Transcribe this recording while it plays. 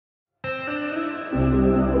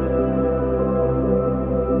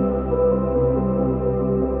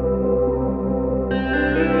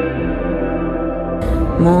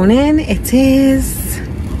Morning, it is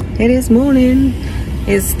morning.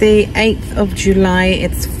 It's the 8th of July,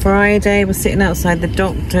 it's Friday. We're sitting outside the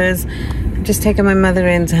doctor's. I've just taken my mother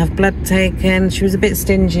in to have blood taken. She was a bit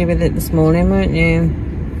stingy with it this morning, weren't you?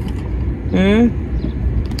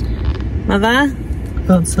 Mother?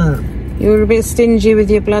 What's that? You were a bit stingy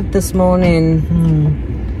with your blood this morning.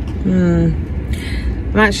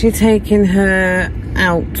 I'm actually taking her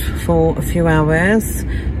out for a few hours.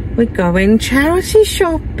 We're going charity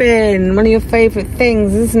shopping. One of your favourite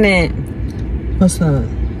things, isn't it? What's that?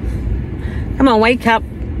 Come on, wake up.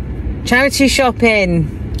 Charity shopping.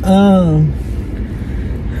 Oh.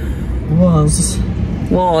 Was.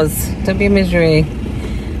 Don't be a misery.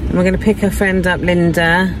 And we're going to pick her friend up, Linda.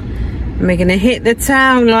 And we're going to hit the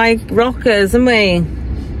town like rockers, aren't we?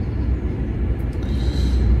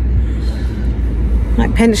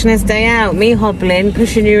 Like pensioners' day out. Me hobbling,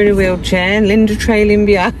 pushing you in a wheelchair, and Linda trailing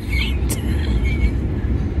behind.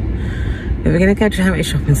 But we're going to go charity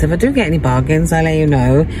shopping, so if I do get any bargains, I'll let you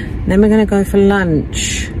know. And then we're going to go for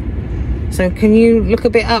lunch. So can you look a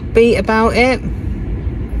bit upbeat about it?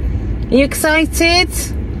 Are you excited?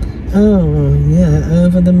 Oh, yeah,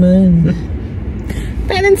 over the moon.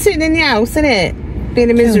 Better than sitting in the house, isn't it? Being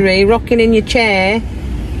a misery, rocking in your chair.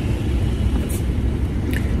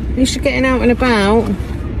 At least you're getting out and about.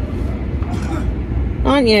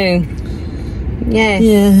 Aren't you? Yes.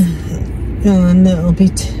 Yeah. Oh, and it'll be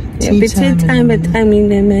tea time.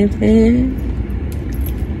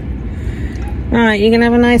 Right, you're going to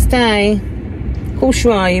have a nice day. Of course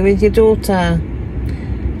you are, you're with your daughter.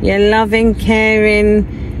 Your loving, caring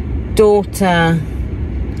daughter.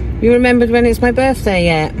 You remembered when it's my birthday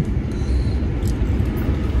yet?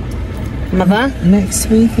 Mother? Next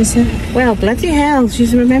week, is it? Well, bloody hell,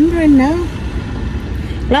 she's remembering now.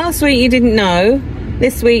 Last week you didn't know.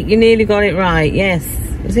 This week you nearly got it right, yes.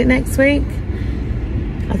 Is it next week?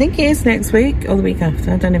 I think it is next week, or the week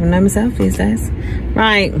after. I don't even know myself these days.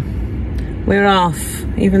 Right, we're off.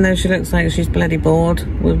 Even though she looks like she's bloody bored,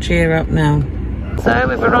 we'll cheer up now. So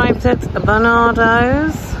we've arrived at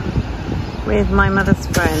Bernardo's with my mother's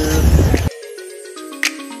friends.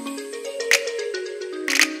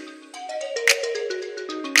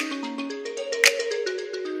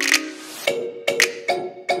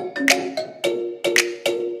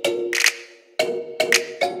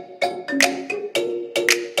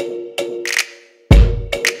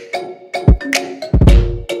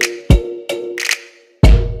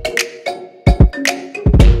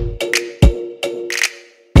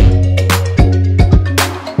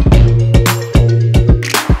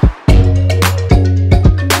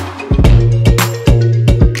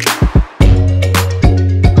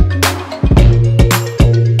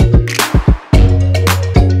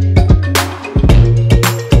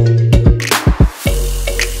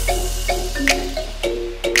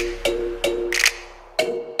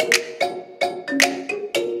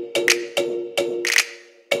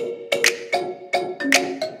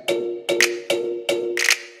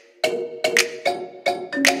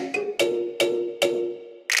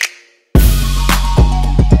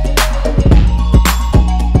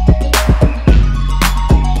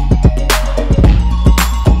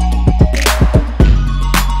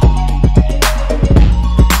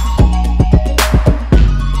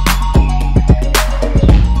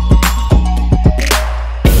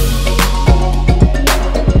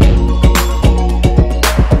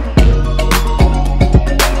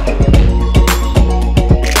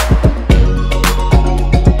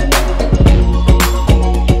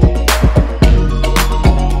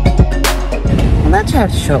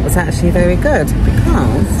 Charity shop was actually very good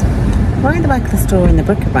because right at the back of the store in the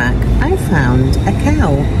bric-a-brac I found a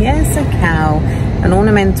cow. Yes, a cow, an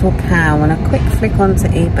ornamental cow, and a quick flick onto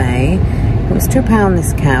eBay. It was £2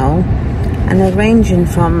 this cow, and they're ranging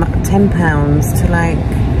from £10 to like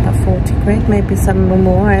about 40 quid, maybe some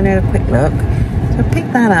more. I had a quick look, so I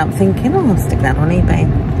picked that up thinking, oh, I'll stick that on eBay.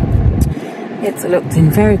 It looked in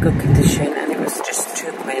very good condition and it was just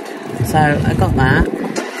 £2. So I got that,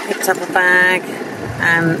 picked up a bag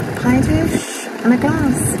and a pie dish and a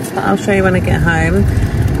glass, but I'll show you when I get home.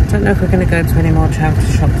 Don't know if we're going to go to any more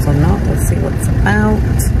charity shops or not. We'll see what's about.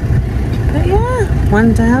 But yeah,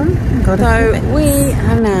 one down. So we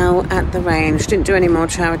are now at the range. Didn't do any more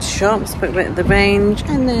charity shops, but we're at the range,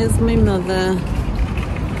 and there's my mother.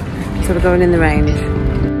 So we're going in the range.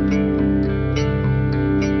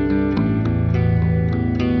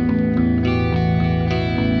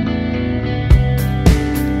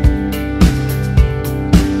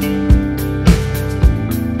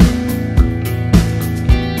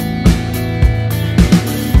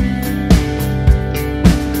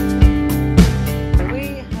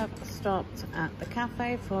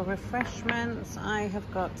 cafe for refreshments. I have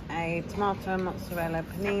got a tomato and mozzarella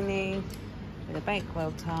panini with a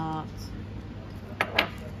Bakewell tart.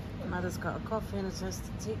 Mother's got a coffee and a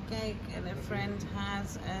toasted tea cake, and a friend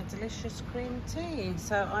has a delicious cream tea.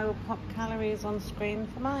 So I will pop calories on screen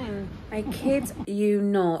for mine. I kid you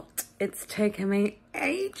not, it's taken me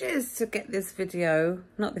ages to get this video,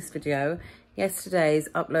 not this video, yesterday's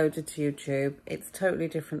uploaded to YouTube. It's totally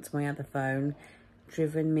different to my other phone.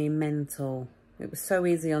 Driven me mental. It was so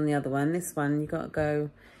easy on the other one. This one, you got to go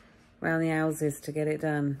around the houses to get it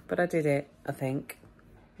done. But I did it, I think.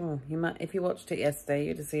 Oh, you might, if you watched it yesterday,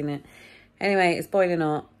 you'd have seen it. Anyway, it's boiling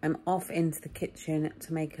hot. I'm off into the kitchen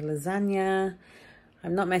to make a lasagna.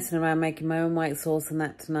 I'm not messing around making my own white sauce and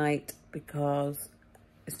that tonight because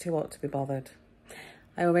it's too hot to be bothered.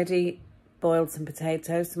 I already boiled some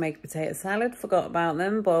potatoes to make a potato salad. Forgot about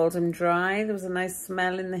them. Boiled them dry. There was a nice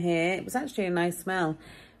smell in the here. It was actually a nice smell.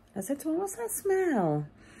 I said to her, what's that smell?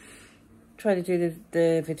 Tried to do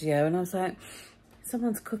the video and I was like,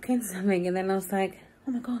 someone's cooking something. And then I was like,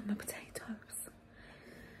 oh my God, my potatoes.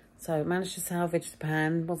 So managed to salvage the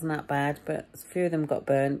pan. Wasn't that bad, but a few of them got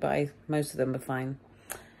burnt, but most of them were fine.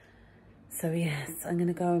 So yes, I'm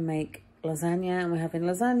gonna go and make lasagna, and we're having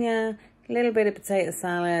lasagna, a little bit of potato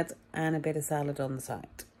salad, and a bit of salad on the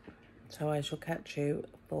side. So I shall catch you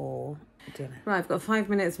for dinner. Right, I've got 5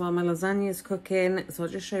 minutes while my lasagna is cooking, so I'll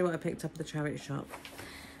just show you what I picked up at the charity shop.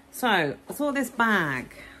 So I saw this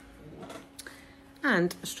bag.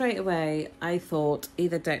 And straight away, I thought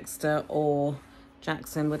either Dexter or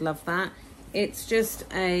Jackson would love that. It's just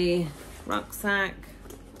a rucksack.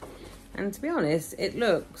 And to be honest, it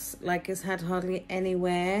looks like it's had hardly any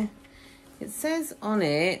wear. It says on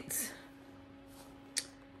it,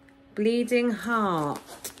 Bleeding Heart.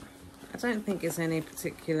 I don't think it's any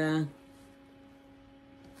particular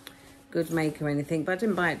good make or anything, but I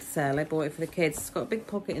didn't buy it to sell. I bought it for the kids. It's got a big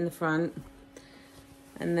pocket in the front.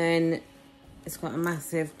 And then it's got a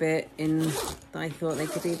massive bit in that I thought they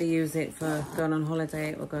could either use it for going on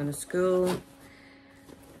holiday or going to school.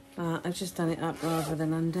 But I've just done it up rather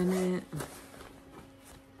than undone it.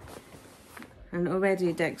 And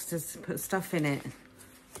already Dexter's put stuff in it.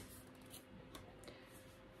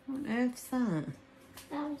 What on earth's that?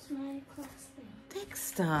 That was my classmate.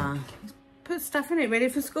 Dexter, he's put stuff in it ready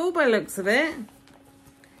for school by the looks of it.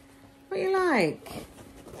 What you like?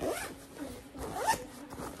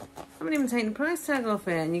 I haven't even taken the price tag off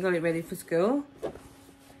it and you got it ready for school.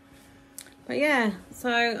 But yeah, so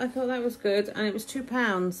I thought that was good, and it was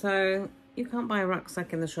 £2, so you can't buy a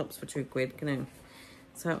rucksack in the shops for £2, can you?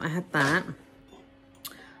 So I had that.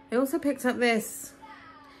 I also picked up this,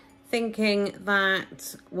 thinking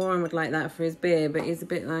that Warren would like that for his beer, but he's a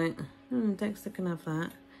bit like, Dexter can have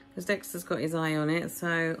that. Because Dexter's got his eye on it,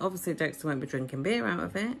 so obviously Dexter won't be drinking beer out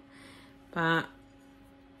of it. But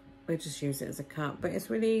we'll just use it as a cup. But it's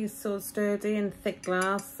really sort of sturdy and thick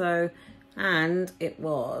glass, so, and it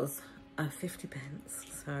was 50p,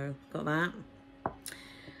 so got that.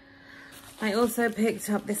 I also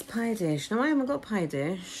picked up this pie dish. Now I haven't got pie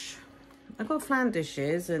dish. I've got flan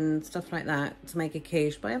dishes and stuff like that to make a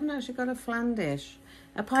quiche, but I haven't actually got a flan dish.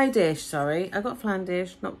 A pie dish, sorry. I got flan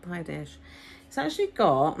dish, not pie dish. It's actually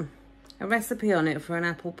got a recipe on it for an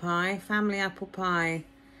apple pie, family apple pie.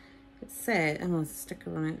 It said, oh, there's a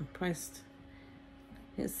sticker on it, priced.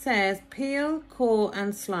 It says, peel, core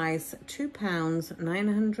and slice 2 pounds,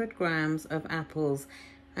 900 grams of apples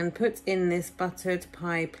and put in this buttered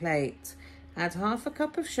pie plate. Add half a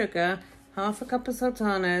cup of sugar, half a cup of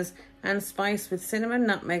sultanas and spice with cinnamon,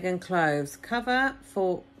 nutmeg and cloves. Cover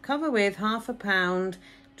with half a pound,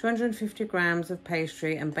 250 grams of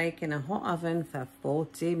pastry and bake in a hot oven for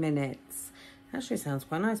 40 minutes. Actually sounds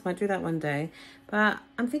quite nice. Might do that one day. But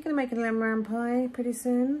I'm thinking of making a lemon meringue pie pretty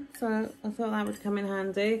soon. So I thought that would come in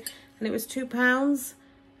handy. And it was £2.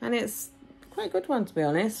 And it's quite a good one, to be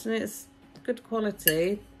honest. And it's good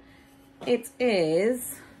quality. It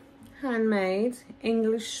is handmade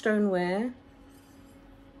English stoneware.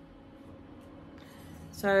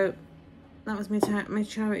 So that was my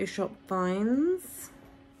charity shop finds.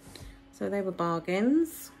 So they were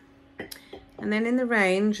bargains. And then in the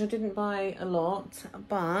range, I didn't buy a lot,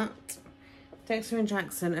 but Dexter and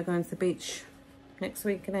Jackson are going to the beach next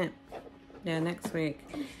week, isn't it? Yeah, next week.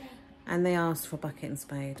 And they asked for a bucket and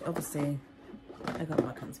spade. Obviously, I got a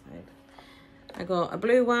bucket and spade. I got a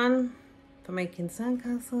blue one for making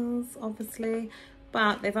sandcastles, obviously.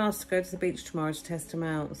 But they've asked to go to the beach tomorrow to test them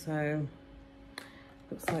out, so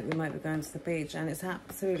looks like we might be going to the beach. And it's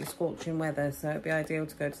absolutely scorching weather, so it'd be ideal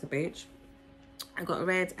to go to the beach. I got a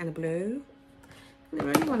red and a blue. And they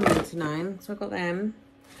were only £1.99, so I got them.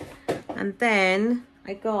 And then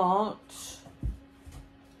I got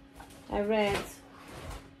a red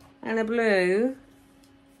and a blue.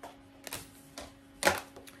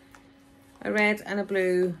 A red and a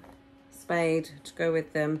blue spade to go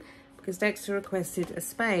with them, because Dexter requested a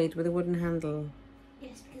spade with a wooden handle.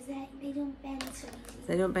 Yes, because they don't bend so easy.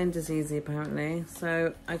 They don't bend as easy apparently,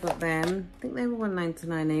 so I got them. I think they were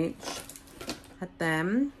 $1.99 each. Had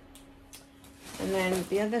them. And then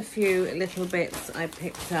the other few little bits I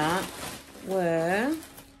picked up were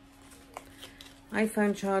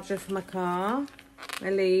iPhone charger for my car, a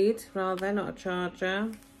lead rather, not a charger.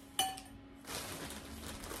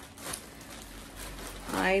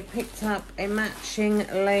 I picked up a matching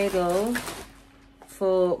ladle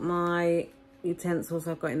for my utensils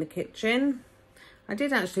I've got in the kitchen. I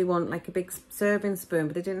did actually want like a big serving spoon,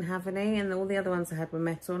 but they didn't have any, and all the other ones I had were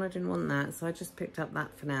metal and I didn't want that, so I just picked up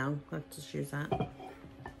that for now. I'll just use that.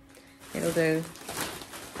 It'll do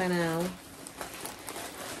for now.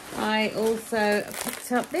 I also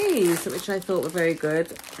picked up these, which I thought were very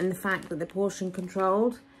good, and the fact that they're portion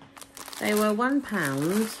controlled. They were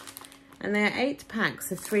 £1, and they're 8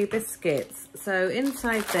 packs of 3 biscuits. So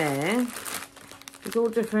inside there's all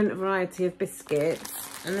different variety of biscuits,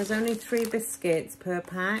 and there's only 3 biscuits per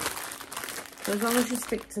pack. So as long as you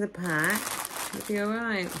stick to the pack, you'll be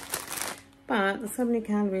alright. But there's so many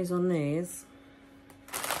calories on these,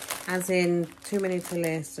 as in too many to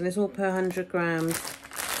list, and it's all per 100 grams.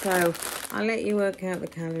 So I'll let you work out the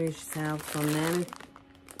calories yourself from them.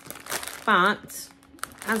 But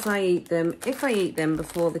as I eat them, if I eat them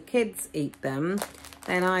before the kids eat them,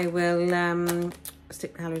 then I will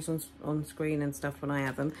stick calories on screen and stuff when I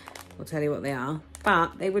have them. I'll tell you what they are.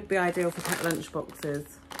 But they would be ideal for packed lunch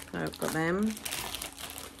boxes. So I've got them.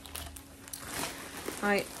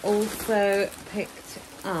 I also picked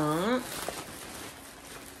up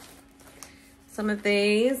some of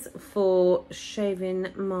these for shaving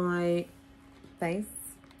my face.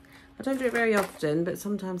 I don't do it very often, but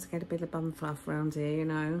sometimes I get a bit of bum fluff around here, you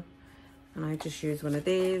know. And I just use one of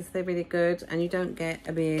these. They're really good, and you don't get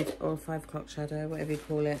a beard or a 5 o'clock shadow, whatever you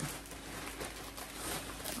call it.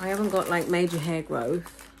 I haven't got like major hair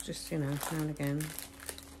growth, just, you know, now and again.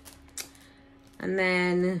 And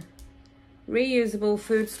then reusable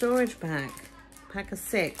food storage pack of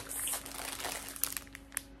 6.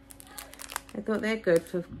 They're good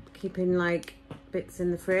for keeping like bits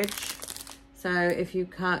in the fridge. So if you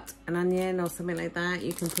cut an onion or something like that,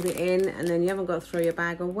 you can put it in, and then you haven't got to throw your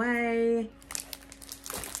bag away.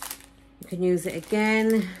 You can use it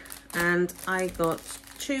again. And I got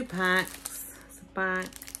 2 packs. It's a back.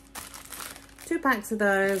 2 packs of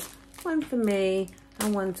those. 1 for me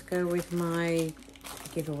and 1 to go with my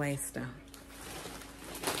giveaway stuff.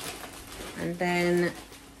 And then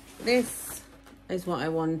this is what I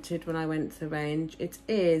wanted when I went to the range. It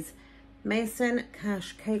is Mason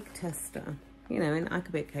Cash Cake Tester. You know, and I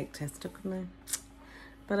could be a cake tester, couldn't I?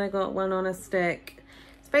 But I got one on a stick.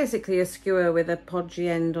 It's basically a skewer with a podgy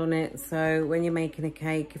end on it. So when you're making a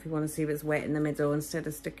cake, if you want to see if it's wet in the middle, instead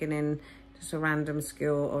of sticking in just a random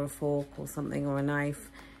skewer or a fork or something or a knife,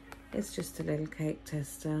 it's just a little cake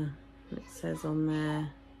tester. It says on there,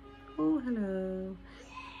 oh, hello.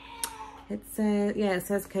 It says, yeah, it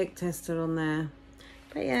says cake tester on there.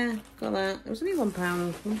 But yeah, got that. It was only £1,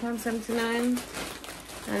 £1.79.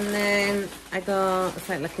 And then I got, it's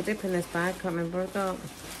like a dip in this bag, can't remember what I got.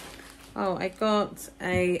 Oh, I got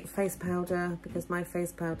a face powder because my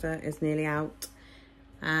face powder is nearly out.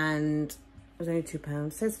 And it was only £2.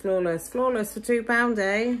 It says flawless. Flawless for £2,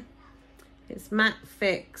 eh? It's matte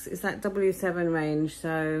fix. It's that W7 range,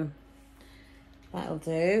 so that'll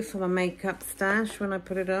do for my makeup stash when I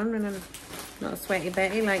put it on, when I'm not a sweaty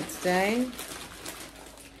Betty like today.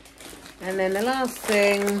 And then the last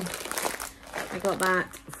thing, I got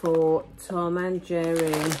that for Tom and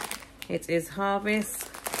Jerry. It is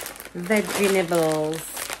Harvest Veggie Nibbles.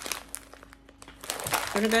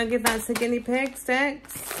 Gonna go and give that to guinea pigs,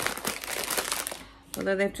 Dex.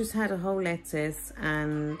 Although they've just had a whole lettuce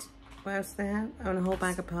and what else they have? Oh, and a whole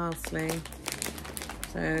bag of parsley.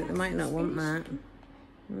 So they might not want that.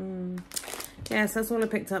 Yes, that's all I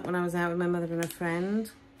picked up when I was out with my mother and a friend.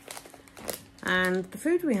 And the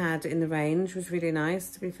food we had in the range was really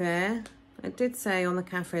nice, to be fair. It did say on the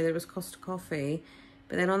cafe that it was Costa Coffee,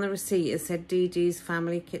 but then on the receipt it said DD's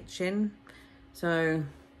Family Kitchen. So,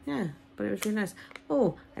 yeah, but it was really nice.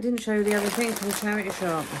 Oh, I didn't show you the other thing from the charity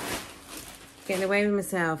shop. Getting away with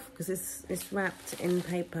myself because it's wrapped in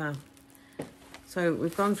paper. So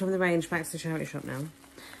we've gone from the range back to the charity shop now.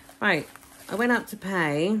 Right, I went up to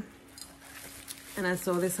pay and I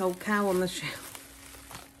saw this old cow on the shelf.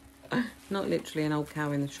 Not literally an old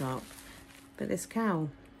cow in the shop, but this cow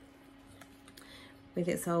with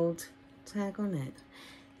its old tag on it.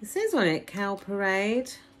 It says on it, Cow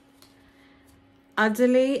Parade.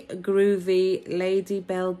 Utterly Groovy Lady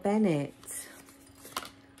Bell Bennett.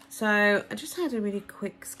 So I just had a really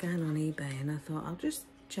quick scan on eBay and I thought I'll just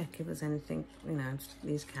check if there's anything, you know,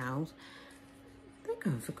 these cows. They're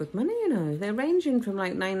going for good money, you know. They're ranging from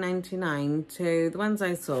like $9.99 to the ones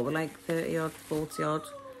I saw were like 30 odd, 40 odd,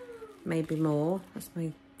 maybe more. That's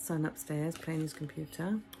my son upstairs playing his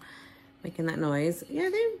computer, making that noise. Yeah,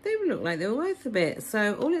 they look like they were worth a bit.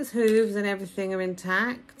 So all its hooves and everything are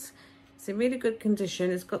intact. It's in really good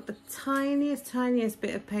condition. It's got the tiniest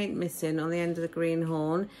bit of paint missing on the end of the green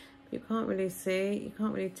horn. You can't really see, you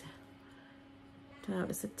can't really tell.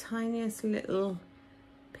 It's the tiniest little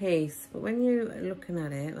piece, but when you're looking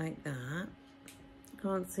at it like that, you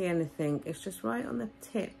can't see anything. It's just right on the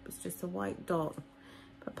tip. It's just a white dot.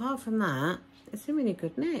 But apart from that, it's in really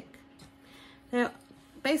good nick. They're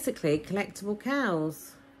basically collectible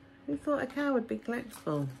cows. Who thought a cow would be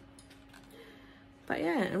collectible? But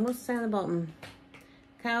yeah, and what's down the bottom?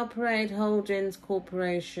 Cow Parade Holdings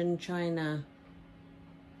Corporation, China.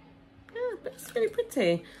 Yeah, but it's really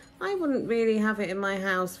pretty. I wouldn't really have it in my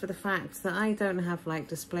house for the fact that I don't have like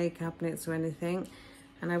display cabinets or anything,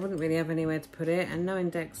 and I wouldn't really have anywhere to put it, and knowing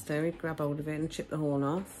Dexter, he'd grab hold of it and chip the horn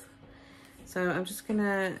off. So I'm just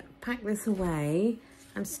gonna pack this away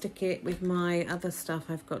and stick it with my other stuff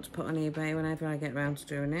I've got to put on eBay whenever I get around to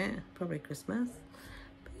doing it, probably Christmas.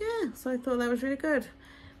 Yeah, so I thought that was really good.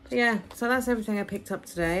 But yeah, so that's everything I picked up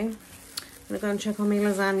today. I'm gonna go and check on my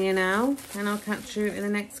lasagna now, and I'll catch you in the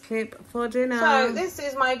next clip for dinner. So this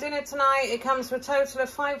is my dinner tonight. It comes for a total of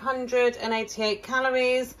 588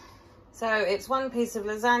 calories. So it's one piece of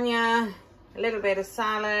lasagna, a little bit of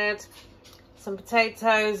salad, some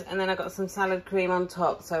potatoes, and then I got some salad cream on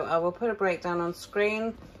top. So I will put a breakdown on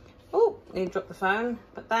screen. Oh, you dropped the phone.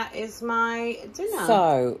 But that is my dinner.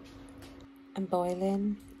 So I'm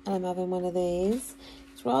boiling and I'm having one of these.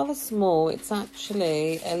 It's rather small. It's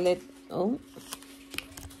actually a little, oh,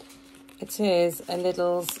 it is a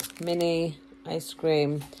Lidl's mini ice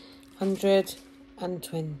cream.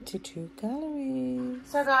 122 calories.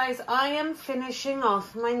 So guys, I am finishing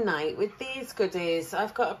off my night with these goodies.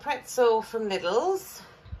 I've got a pretzel from Lidl's,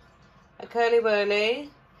 a Curly Whirly,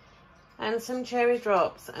 and some cherry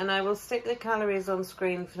drops. And I will stick the calories on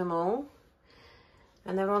screen for them all.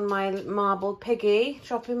 And they're on my marble piggy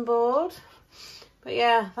chopping board. But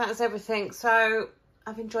yeah, that's everything. So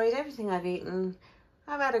I've enjoyed everything I've eaten.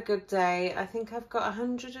 I've had a good day. I think I've got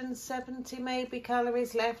 170 maybe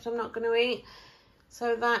calories left I'm not going to eat.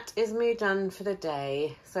 So that is me done for the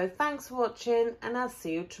day. So thanks for watching, and I'll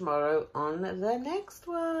see you tomorrow on the next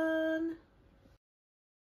one.